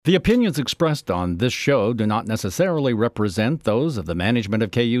The opinions expressed on this show do not necessarily represent those of the management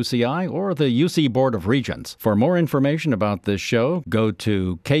of KUCI or the UC Board of Regents. For more information about this show, go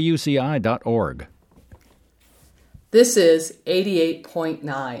to kuci.org. This is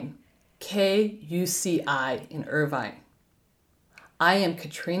 88.9 KUCI in Irvine. I am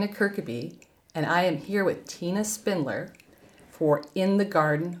Katrina Kirkeby, and I am here with Tina Spindler for In the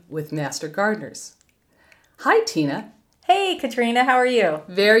Garden with Master Gardeners. Hi, Tina. Hey, Katrina, how are you?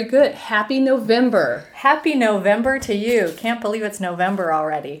 Very good. Happy November. Happy November to you. Can't believe it's November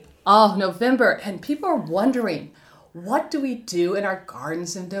already. Oh, November. And people are wondering, what do we do in our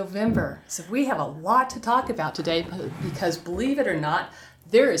gardens in November? So we have a lot to talk about today because, believe it or not,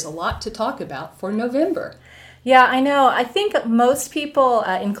 there is a lot to talk about for November. Yeah, I know. I think most people,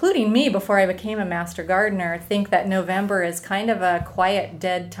 including me before I became a master gardener, think that November is kind of a quiet,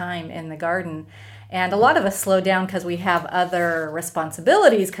 dead time in the garden. And a lot of us slow down because we have other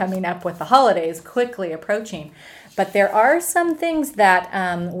responsibilities coming up with the holidays quickly approaching. But there are some things that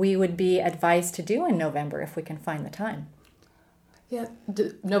we would be advised to do in November if we can find the time. Yeah,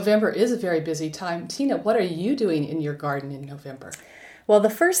 November is a very busy time. Tina, what are you doing in your garden in November? Well, the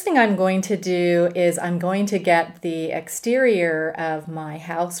first thing I'm going to do is I'm going to get the exterior of my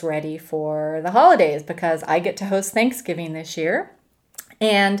house ready for the holidays because I get to host Thanksgiving this year.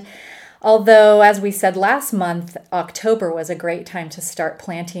 And although, as we said last month, October was a great time to start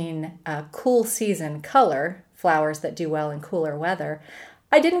planting cool season color, flowers that do well in cooler weather,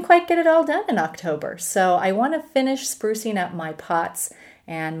 I didn't quite get it all done in October. So I want to finish sprucing up my pots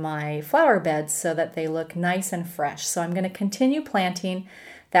and my flower beds so that they look nice and fresh. So I'm going to continue planting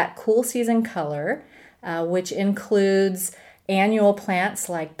that cool season color, which includes annual plants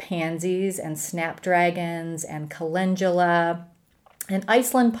like pansies and snapdragons and calendula and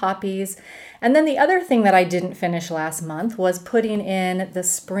Iceland poppies. And then the other thing that I didn't finish last month was putting in the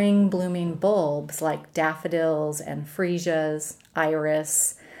spring blooming bulbs like daffodils and freesias,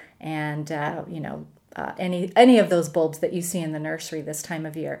 iris, and any of those bulbs that you see in the nursery this time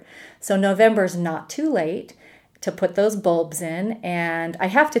of year. So November's not too late to put those bulbs in. And I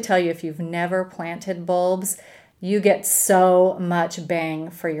have to tell you, if you've never planted bulbs, you get so much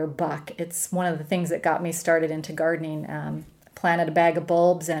bang for your buck. It's one of the things that got me started into gardening. Planted a bag of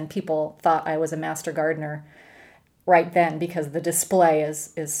bulbs and people thought I was a master gardener right then because the display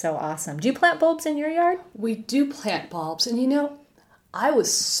is so awesome. Do you plant bulbs in your yard? We do plant bulbs, and I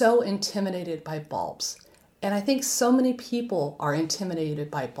was so intimidated by bulbs, and I think so many people are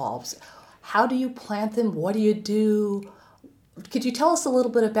intimidated by bulbs. How do you plant them? What do you do? Could you tell us a little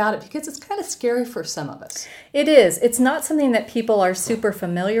bit about it? Because it's kind of scary for some of us. It is. It's not something that people are super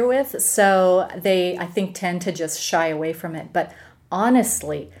familiar with, so they, I think, tend to just shy away from it. But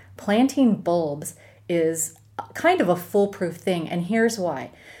honestly, planting bulbs is kind of a foolproof thing, and here's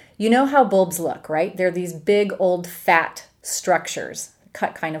why. You know how bulbs look, right? They're these big, old, fat structures.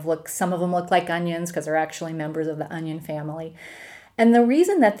 Some of them look like onions because they're actually members of the onion family. And the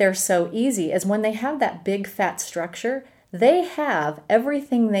reason that they're so easy is when they have that big, fat structure, they have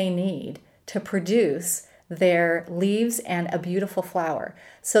everything they need to produce their leaves and a beautiful flower.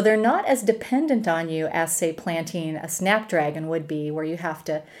 So they're not as dependent on you as, say, planting a snapdragon would be, where you have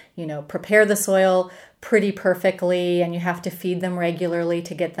to, prepare the soil pretty perfectly and you have to feed them regularly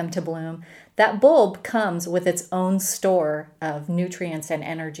to get them to bloom. That bulb comes with its own store of nutrients and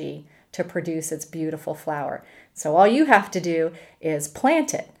energy to produce its beautiful flower. So all you have to do is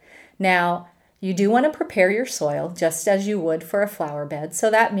plant it. Now, you do want to prepare your soil just as you would for a flower bed.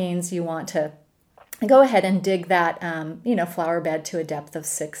 So that means you want to go ahead and dig that, flower bed to a depth of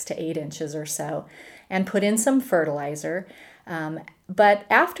 6 to 8 inches or so and put in some fertilizer. But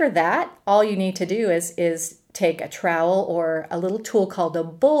after that, all you need to do is take a trowel or a little tool called a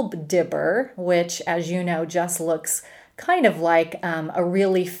bulb dibber, which, as you know, just looks kind of like a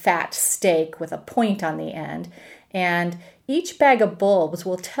really fat steak with a point on the end. And each bag of bulbs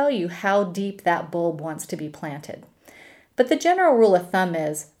will tell you how deep that bulb wants to be planted. But the general rule of thumb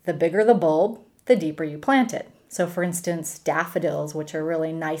is the bigger the bulb, the deeper you plant it. So for instance, daffodils, which are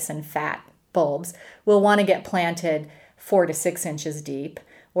really nice and fat bulbs, will want to get planted 4 to 6 inches deep,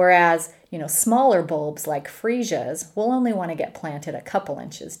 whereas smaller bulbs like freesias will only want to get planted a couple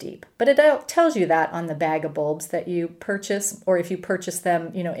inches deep. But it tells you that on the bag of bulbs that you purchase, or if you purchase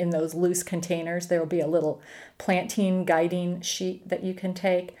them, in those loose containers, there will be a little planting guiding sheet that you can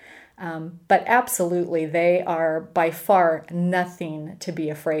take. But absolutely, they are by far nothing to be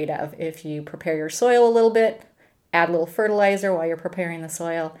afraid of if you prepare your soil a little bit, add a little fertilizer while you're preparing the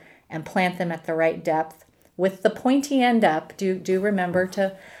soil, and plant them at the right depth with the pointy end up. Do remember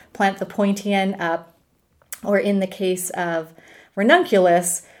to plant the pointy end up, or in the case of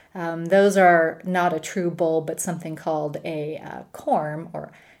ranunculus, Those are not a true bulb, but something called a corm,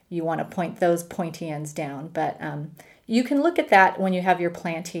 or you want to point those pointy ends down. But you can look at that when you have your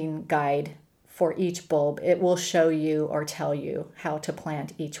planting guide for each bulb. It will show you or tell you how to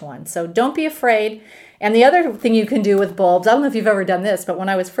plant each one. So don't be afraid. And the other thing you can do with bulbs, I don't know if you've ever done this, but when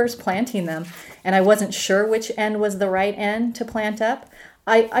I was first planting them and I wasn't sure which end was the right end to plant up,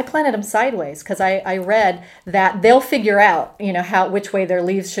 I planted them sideways because I read that they'll figure out, which way their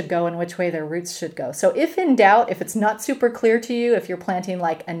leaves should go and which way their roots should go. So if in doubt, if it's not super clear to you, if you're planting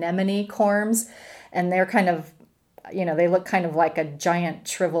like anemone corms and they're kind of, they look kind of like a giant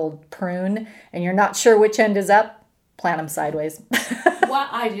shriveled prune and you're not sure which end is up, plant them sideways. Wow,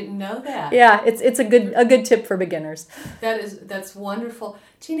 I didn't know that. Yeah, it's a good tip for beginners. That's wonderful.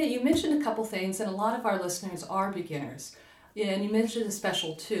 Tina, you mentioned a couple things, and a lot of our listeners are beginners. And you mentioned a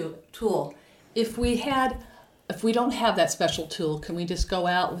special tool. If we don't have that special tool, can we just go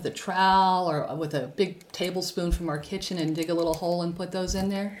out with a trowel or with a big tablespoon from our kitchen and dig a little hole and put those in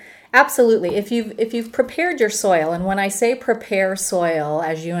there? Absolutely. If you've prepared your soil, and when I say prepare soil,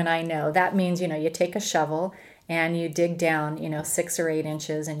 as you and I know, that means, you take a shovel and you dig down, 6 or 8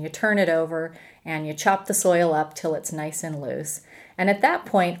 inches and you turn it over and you chop the soil up till it's nice and loose. And at that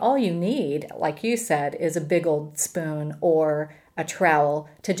point, all you need, like you said, is a big old spoon or a trowel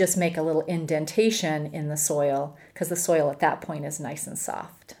to just make a little indentation in the soil, because the soil at that point is nice and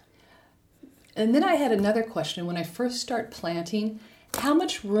soft. And then I had another question. When I first start planting, how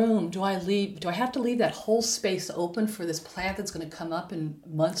much room do I leave? Do I have to leave that whole space open for this plant that's going to come up in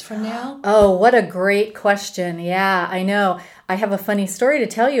months from now? Oh, what a great question. Yeah, I know. I have a funny story to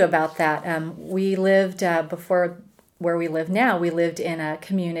tell you about that. We lived before where we live now, we lived in a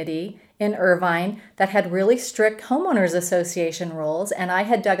community in Irvine that had really strict homeowners association rules, and I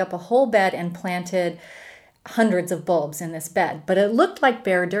had dug up a whole bed and planted hundreds of bulbs in this bed, but it looked like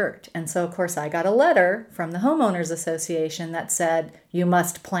bare dirt. And so, of course, I got a letter from the homeowners association that said, you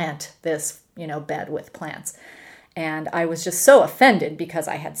must plant this, bed with plants. And I was just so offended because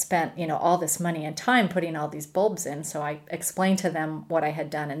I had spent, all this money and time putting all these bulbs in. So I explained to them what I had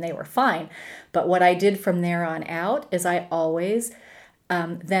done and they were fine. But what I did from there on out is I always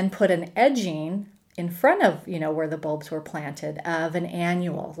then put an edging in front of, where the bulbs were planted of an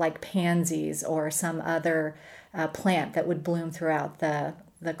annual, like pansies or some other plant that would bloom throughout the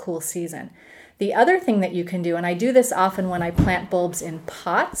cool season. The other thing that you can do, and I do this often when I plant bulbs in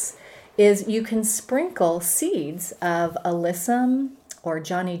pots, is you can sprinkle seeds of alyssum or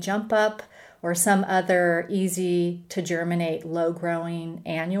Johnny Jump Up or some other easy to germinate, low growing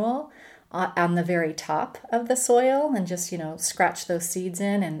annual on the very top of the soil and just, scratch those seeds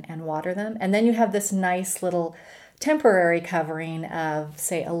in and water them. And then you have this nice little temporary covering of,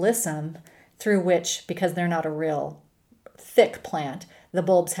 say, alyssum through which, because they're not a real thick plant, the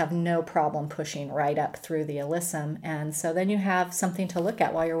bulbs have no problem pushing right up through the alyssum. And so then you have something to look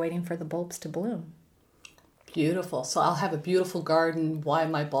at while you're waiting for the bulbs to bloom. Beautiful. So I'll have a beautiful garden while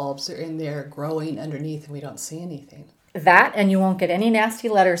my bulbs are in there growing underneath and we don't see anything. That, and you won't get any nasty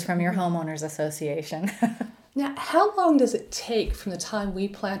letters from your homeowners association. Now, how long does it take from the time we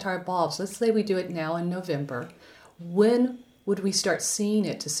plant our bulbs? Let's say we do it now in November. When would we start seeing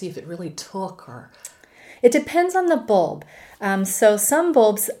it to see if it really took or... It depends on the bulb. So some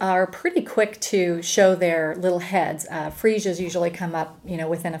bulbs are pretty quick to show their little heads. Freesias usually come up,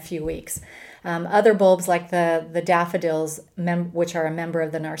 within a few weeks. Other bulbs like the daffodils, which are a member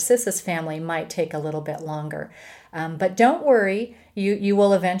of the narcissus family, might take a little bit longer. But don't worry, you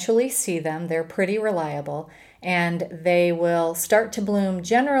will eventually see them. They're pretty reliable. And they will start to bloom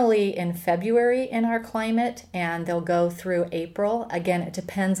generally in February in our climate, and they'll go through April. Again, it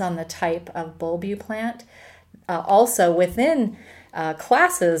depends on the type of bulb you plant. Also, within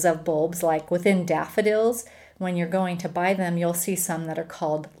classes of bulbs, like within daffodils, when you're going to buy them, you'll see some that are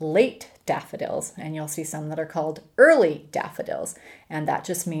called late daffodils, and you'll see some that are called early daffodils. And that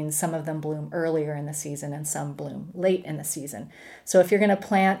just means some of them bloom earlier in the season and some bloom late in the season. So if you're going to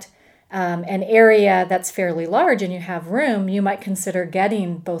plant an area that's fairly large and you have room, you might consider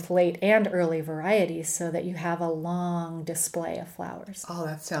getting both late and early varieties so that you have a long display of flowers. Oh,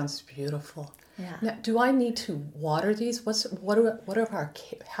 that sounds beautiful. Yeah. Now, do I need to water these?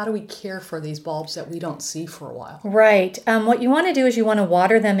 How do we care for these bulbs that we don't see for a while? Right. What you want to do is you want to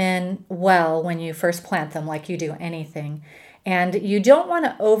water them in well when you first plant them, like you do anything. And you don't want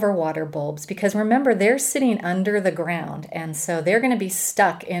to overwater bulbs because remember, they're sitting under the ground, and so they're going to be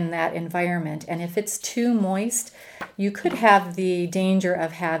stuck in that environment. And if it's too moist, you could have the danger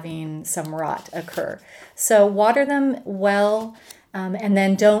of having some rot occur. So water them well, and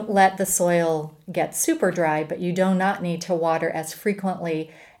then don't let the soil get super dry, but you do not need to water as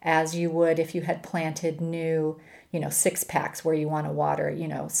frequently as you would if you had planted new, 6-packs where you want to water,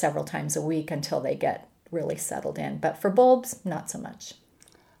 several times a week until they get really settled in. But for bulbs, not so much.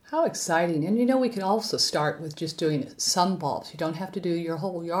 How exciting. And we could also start with just doing some bulbs. You don't have to do your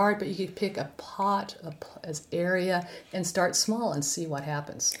whole yard, but you could pick a pot, as area, and start small and see what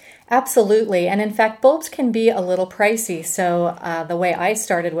happens. Absolutely. And in fact, bulbs can be a little pricey. So the way I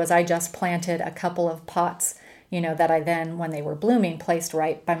started was I just planted a couple of pots, that I then, when they were blooming, placed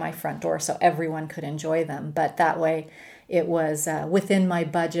right by my front door so everyone could enjoy them. But that way, it was within my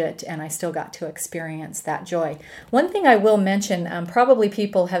budget, and I still got to experience that joy. One thing I will mention, probably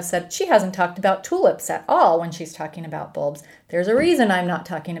people have said she hasn't talked about tulips at all when she's talking about bulbs. There's a reason I'm not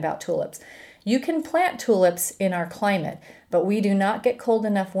talking about tulips. You can plant tulips in our climate, but we do not get cold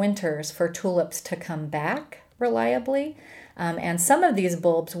enough winters for tulips to come back reliably. And some of these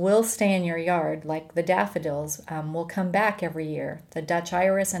bulbs will stay in your yard, like the daffodils will come back every year. The Dutch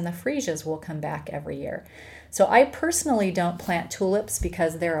iris and the freesias will come back every year. So I personally don't plant tulips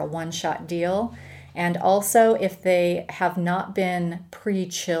because they're a one-shot deal. And also, if they have not been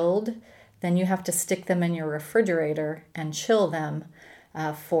pre-chilled, then you have to stick them in your refrigerator and chill them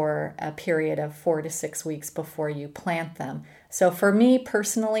for a period of 4 to 6 weeks before you plant them. So for me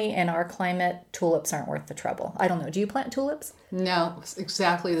personally, in our climate, tulips aren't worth the trouble. I don't know. Do you plant tulips? No, it's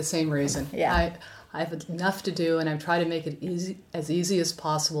exactly the same reason. Yeah. I have enough to do, and I try to make it as easy as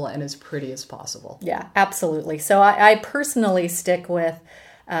possible and as pretty as possible. Yeah, absolutely. So I personally stick with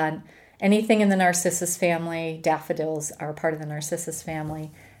anything in the narcissus family. Daffodils are part of the narcissus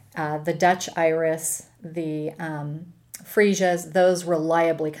family. The Dutch iris, the freesias, those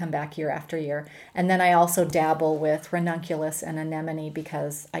reliably come back year after year. And then I also dabble with ranunculus and anemone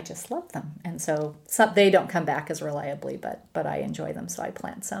because I just love them. And so they don't come back as reliably, but I enjoy them, so I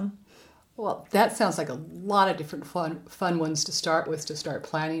plant some. Well, that sounds like a lot of different fun ones to start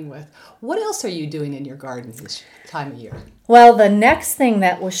planting with. What else are you doing in your garden this time of year? Well, the next thing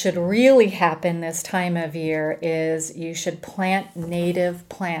that should really happen this time of year is you should plant native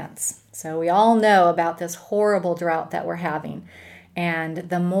plants. So we all know about this horrible drought that we're having. And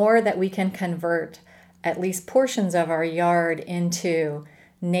the more that we can convert at least portions of our yard into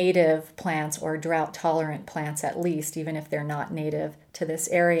native plants or drought-tolerant plants at least, even if they're not native to this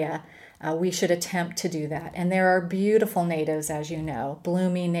area, we should attempt to do that. And there are beautiful natives, as you know.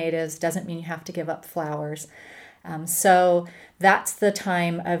 Blooming natives doesn't mean you have to give up flowers. So that's the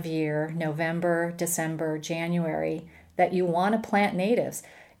time of year, November, December, January, that you want to plant natives.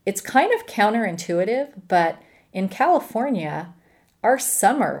 It's kind of counterintuitive, but in California, our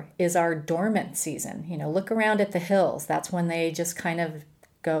summer is our dormant season. Look around at the hills. That's when they just kind of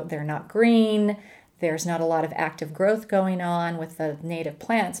go, they're not green. There's not a lot of active growth going on with the native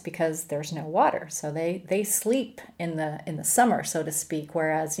plants because there's no water. So they sleep in the summer, so to speak,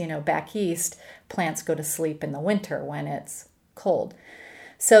 whereas, back east, plants go to sleep in the winter when it's cold.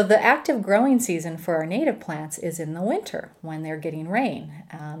 So the active growing season for our native plants is in the winter when they're getting rain.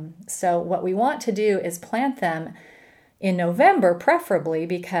 So what we want to do is plant them in November, preferably,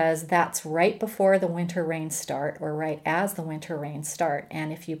 because that's right before the winter rains start or right as the winter rains start.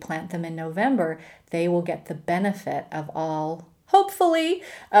 And if you plant them in November, they will get the benefit of all, hopefully,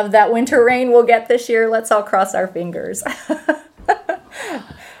 of that winter rain we'll get this year. Let's all cross our fingers.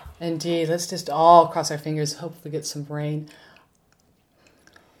 Indeed, let's just all cross our fingers, hopefully get some rain.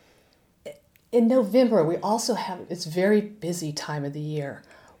 In November, we also have, it's a very busy time of the year.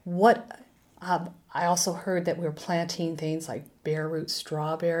 I also heard that we're planting things like bare root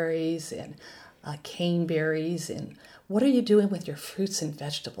strawberries and caneberries. And what are you doing with your fruits and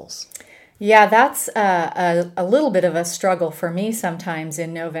vegetables? Yeah, that's a little bit of a struggle for me sometimes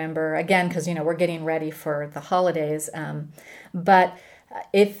in November, again, because, we're getting ready for the holidays. But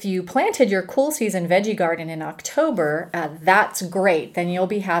if you planted your cool season veggie garden in October, that's great. Then you'll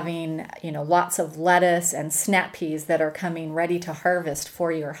be having, lots of lettuce and snap peas that are coming ready to harvest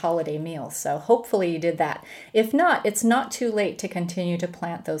for your holiday meals. So hopefully you did that. If not, it's not too late to continue to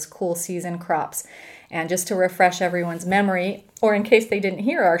plant those cool season crops. And just to refresh everyone's memory, or in case they didn't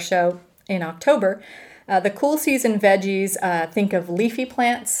hear our show in October, the cool season veggies, think of leafy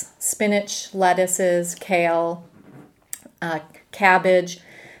plants, spinach, lettuces, kale, cabbage.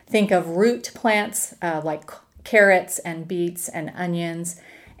 Think of root plants like carrots and beets and onions.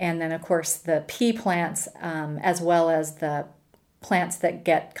 And then, of course, the pea plants, as well as the plants that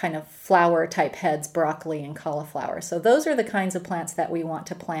get kind of flower type heads, broccoli and cauliflower. So those are the kinds of plants that we want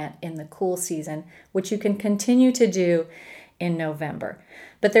to plant in the cool season, which you can continue to do in November.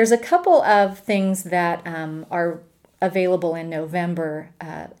 But there's a couple of things that are available in November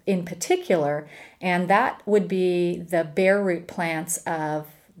in particular, and that would be the bare root plants of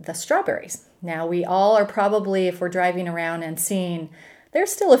the strawberries. Now, we all are probably, if we're driving around and seeing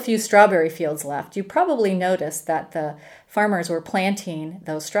there's still a few strawberry fields left, you probably noticed that the farmers were planting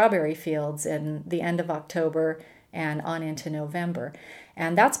those strawberry fields in the end of October and on into November.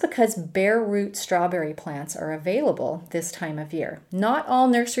 And that's because bare root strawberry plants are available this time of year. Not all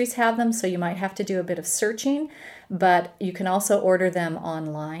nurseries have them, so you might have to do a bit of searching, but you can also order them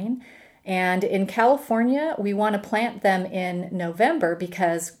online. And in California, we want to plant them in November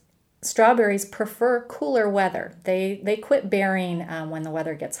because strawberries prefer cooler weather. They quit bearing when the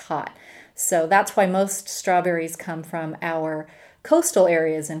weather gets hot. So that's why most strawberries come from our coastal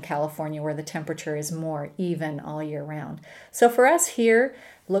areas in California where the temperature is more even all year round. So for us here,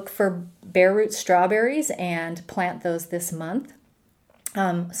 look for bare root strawberries and plant those this month.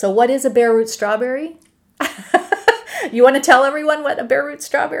 So what is a bare root strawberry? You want to tell everyone what a bare root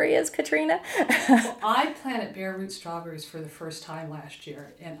strawberry is, Katrina? Well, I planted bare root strawberries for the first time last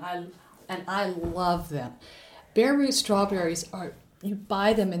year, and I love them. Bare root strawberries are, you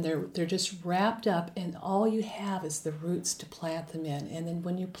buy them and they're just wrapped up, and all you have is the roots to plant them in. And then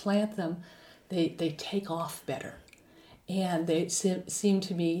when you plant them, they take off better, and they seem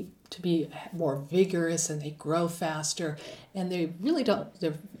to me to be more vigorous, and they grow faster, and they're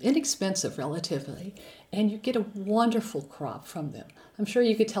inexpensive relatively, and you get a wonderful crop from them. I'm sure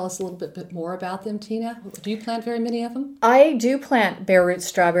you could tell us a little bit more about them, Tina. Do you plant very many of them? I do plant bare root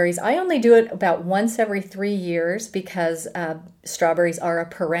strawberries. I only do it about once every 3 years because strawberries are a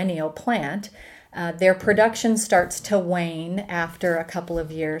perennial plant. Their production starts to wane after a couple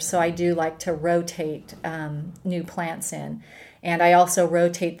of years, so I do like to rotate new plants in. And I also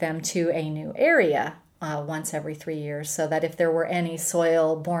rotate them to a new area once every 3 years, so that if there were any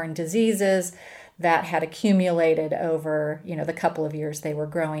soil-borne diseases that had accumulated over, the couple of years they were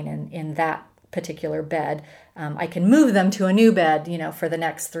growing in that particular bed, I can move them to a new bed, for the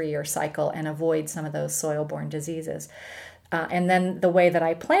next 3-year cycle and avoid some of those soil-borne diseases. And then the way that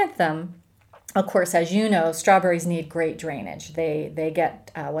I plant them, of course, as you know, strawberries need great drainage. They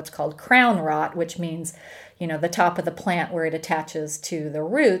get what's called crown rot, which means, the top of the plant where it attaches to the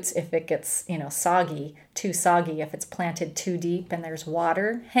roots, if it gets, soggy, too soggy, if it's planted too deep and there's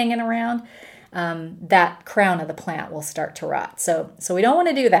water hanging around, that crown of the plant will start to rot. So we don't want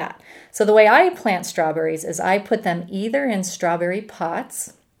to do that. So the way I plant strawberries is I put them either in strawberry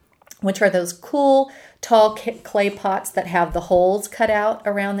pots, which are those cool, tall clay pots that have the holes cut out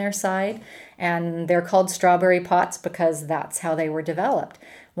around their side. And they're called strawberry pots because that's how they were developed.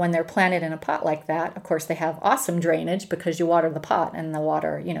 When they're planted in a pot like that, of course, they have awesome drainage because you water the pot and the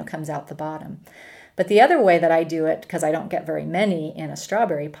water, comes out the bottom. But the other way that I do it, because I don't get very many in a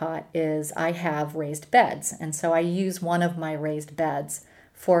strawberry pot, is I have raised beds. And so I use one of my raised beds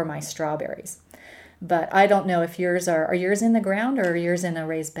for my strawberries. But I don't know if yours are yours in the ground or are yours in a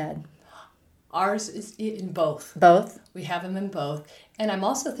raised bed? Ours is in both. Both? We have them in both. And I'm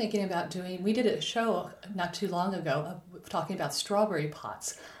also thinking about we did a show not too long ago talking about strawberry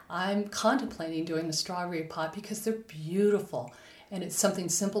pots. I'm contemplating doing the strawberry pot because they're beautiful. And it's something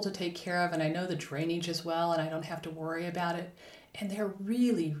simple to take care of, and I know the drainage as well, and I don't have to worry about it. And they're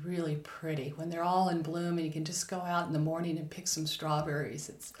really, really pretty when they're all in bloom, and you can just go out in the morning and pick some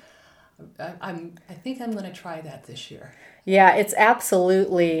strawberries. I think I'm going to try that this year. Yeah, it's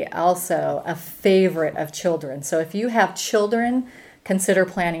absolutely also a favorite of children. So if you have children, consider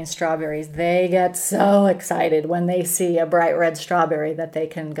planting strawberries. They get so excited when they see a bright red strawberry that they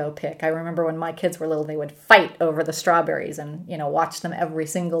can go pick. I remember when my kids were little, they would fight over the strawberries and, watch them every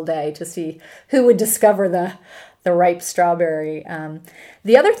single day to see who would discover the ripe strawberry.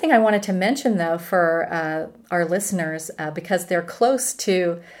 The other thing I wanted to mention, though, for our listeners, because they're close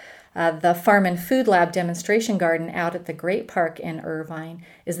to the Farm and Food Lab demonstration garden out at the Great Park in Irvine,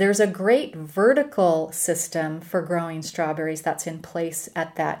 is there's a great vertical system for growing strawberries that's in place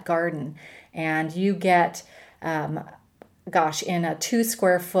at that garden. And you get, in a 2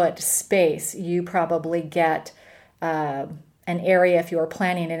 square foot space, you probably get an area, if you were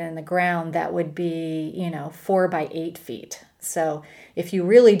planting it in the ground, that would be, 4 by 8 feet. So if you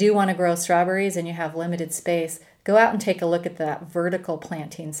really do want to grow strawberries and you have limited space, go out and take a look at that vertical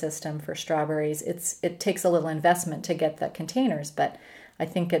planting system for strawberries. It takes a little investment to get the containers, but I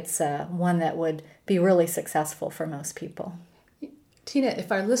think it's one that would be really successful for most people. Tina,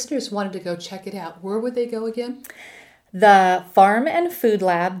 if our listeners wanted to go check it out, where would they go again? The Farm and Food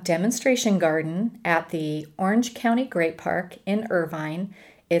Lab demonstration garden at the Orange County Great Park in Irvine.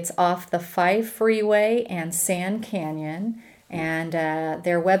 It's off the 5 freeway and Sand Canyon. And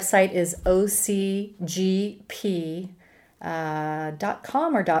their website is ocgp.com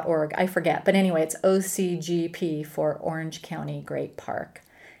or .org. I forget. But anyway, it's OCGP for Orange County Great Park.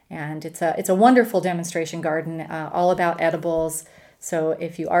 And it's a wonderful demonstration garden, all about edibles. So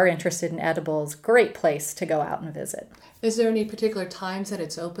if you are interested in edibles, great place to go out and visit. Is there any particular times that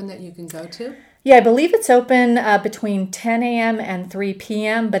it's open that you can go to? Yeah, I believe it's open between 10 a.m. and 3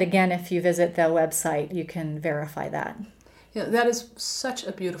 p.m. But again, if you visit the website, you can verify that. Yeah, that is such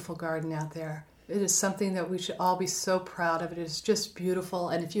a beautiful garden out there. It is something that we should all be so proud of. It is just beautiful.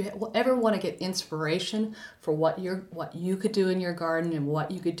 And if you ever want to get inspiration for what you could do in your garden and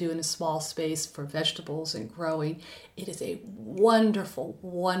what you could do in a small space for vegetables and growing, it is a wonderful,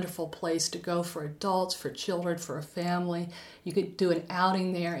 wonderful place to go for adults, for children, for a family. You could do an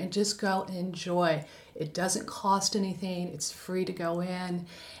outing there and just go and enjoy. It doesn't cost anything. It's free to go in.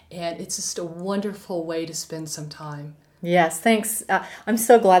 And it's just a wonderful way to spend some time. Yes, thanks. I'm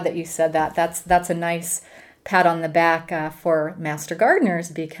so glad that you said that. That's a nice pat on the back for Master Gardeners,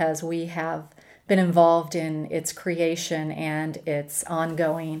 because we have been involved in its creation and its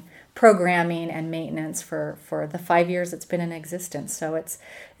ongoing programming and maintenance for the 5 years it's been in existence. So it's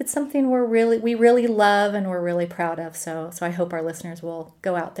something we really love and we're really proud of. So I hope our listeners will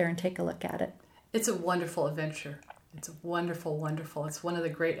go out there and take a look at it. It's a wonderful adventure. It's a wonderful, wonderful. It's one of the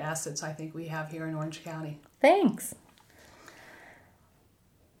great assets I think we have here in Orange County. Thanks.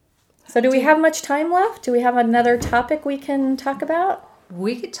 So do we have much time left? Do we have another topic we can talk about?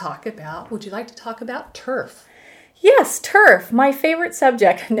 We could talk about, would you like to talk about turf? Yes, turf, my favorite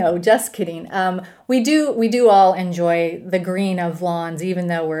subject. No, just kidding. We do all enjoy the green of lawns, even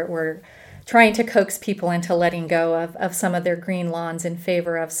though we're trying to coax people into letting go of some of their green lawns in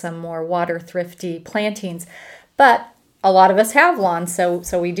favor of some more water thrifty plantings. But a lot of us have lawns,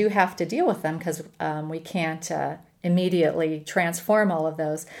 so we do have to deal with them because we can't immediately transform all of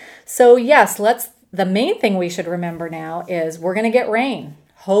those. So yes, the main thing we should remember now is we're going to get rain,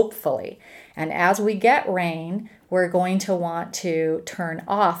 hopefully. And as we get rain, we're going to want to turn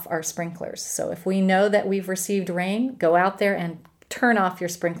off our sprinklers. So if we know that we've received rain, go out there and turn off your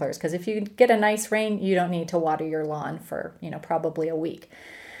sprinklers, because if you get a nice rain, you don't need to water your lawn for, probably a week.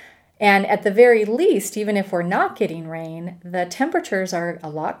 And at the very least, even if we're not getting rain, the temperatures are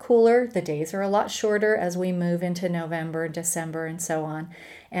a lot cooler. The days are a lot shorter as we move into November, December, and so on.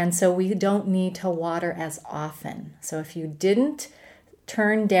 And so we don't need to water as often. So if you didn't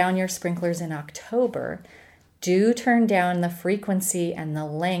turn down your sprinklers in October, do turn down the frequency and the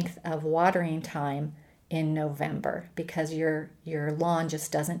length of watering time in November, because your lawn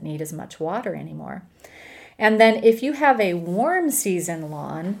just doesn't need as much water anymore. And then if you have a warm season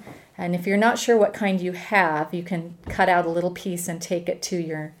lawn, and if you're not sure what kind you have, you can cut out a little piece and take it to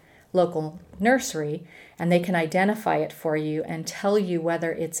your local nursery, and they can identify it for you and tell you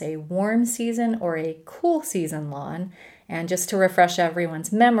whether it's a warm season or a cool season lawn. And just to refresh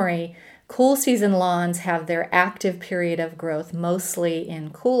everyone's memory, cool season lawns have their active period of growth mostly in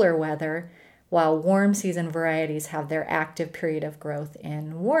cooler weather, while warm season varieties have their active period of growth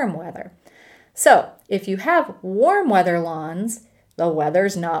in warm weather. So if you have warm weather lawns, the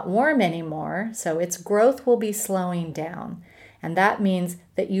weather's not warm anymore, so its growth will be slowing down. And that means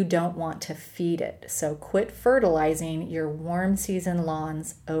that you don't want to feed it. So quit fertilizing your warm season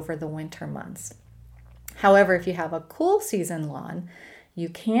lawns over the winter months. However, if you have a cool season lawn, you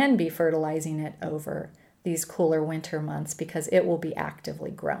can be fertilizing it over these cooler winter months because it will be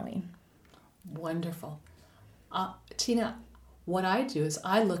actively growing. Wonderful. Tina, what I do is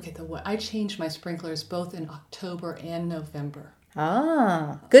I change my sprinklers both in October and November.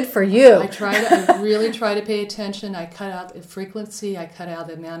 Ah, good for you. I really try to pay attention. I cut out the frequency. I cut out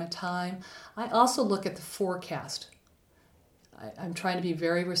the amount of time. I also look at the forecast. I'm trying to be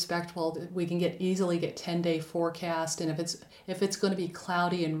very respectful. We can easily get 10-day forecast, and if it's going to be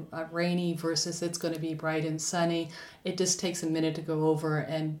cloudy and rainy versus it's going to be bright and sunny, it just takes a minute to go over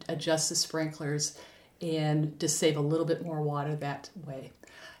and adjust the sprinklers and just save a little bit more water that way.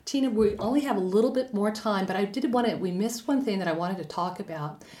 Tina, we only have a little bit more time, but we missed one thing that I wanted to talk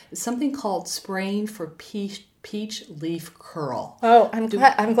about. It's something called spraying for peach leaf curl. Oh, I'm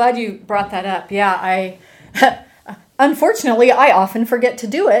glad you brought that up. Yeah, unfortunately, I often forget to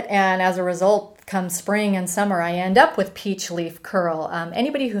do it, and as a result, come spring and summer, I end up with peach leaf curl.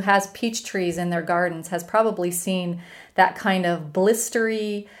 Anybody who has peach trees in their gardens has probably seen that kind of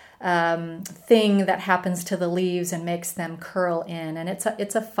blistery thing that happens to the leaves and makes them curl in, and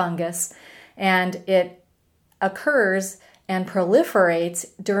it's a fungus, and it occurs and proliferates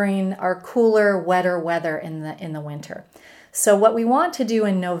during our cooler, wetter weather in the winter. So what we want to do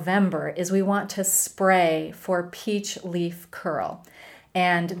in November is we want to spray for peach leaf curl.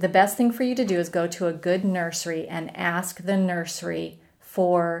 And the best thing for you to do is go to a good nursery and ask the nursery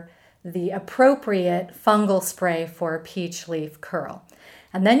for the appropriate fungal spray for peach leaf curl.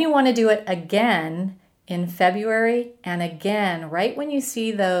 And then you want to do it again in February and again right when you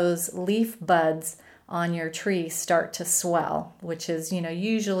see those leaf buds on your tree start to swell, which is,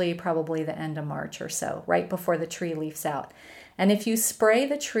 usually probably the end of March or so, right before the tree leaves out. And if you spray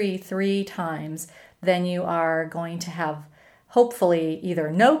the tree 3 times, then you are going to have hopefully either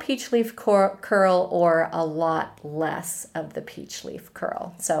no peach leaf curl or a lot less of the peach leaf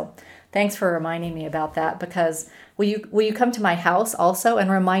curl. So thanks for reminding me about that, because will you come to my house also and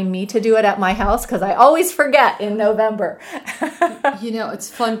remind me to do it at my house? Because I always forget in November. It's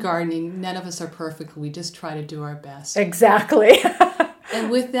fun gardening. None of us are perfect. We just try to do our best. Exactly. And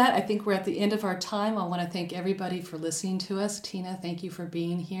with that, I think we're at the end of our time. I want to thank everybody for listening to us. Tina, thank you for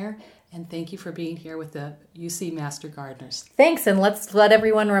being here. And thank you for being here with the UC Master Gardeners. Thanks, and let's let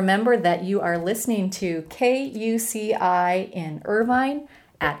everyone remember that you are listening to KUCI in Irvine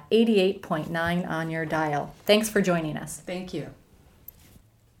at 88.9 on your dial. Thanks for joining us. Thank you.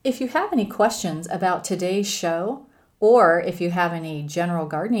 If you have any questions about today's show, or if you have any general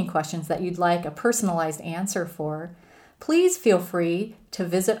gardening questions that you'd like a personalized answer for, please feel free to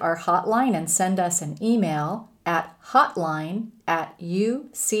visit our hotline and send us an email at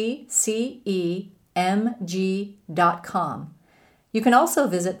hotline@uccemg.com. You can also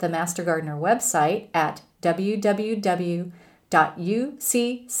visit the Master Gardener website at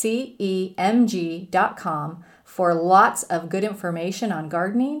www.uccemg.com for lots of good information on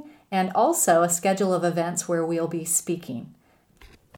gardening and also a schedule of events where we'll be speaking.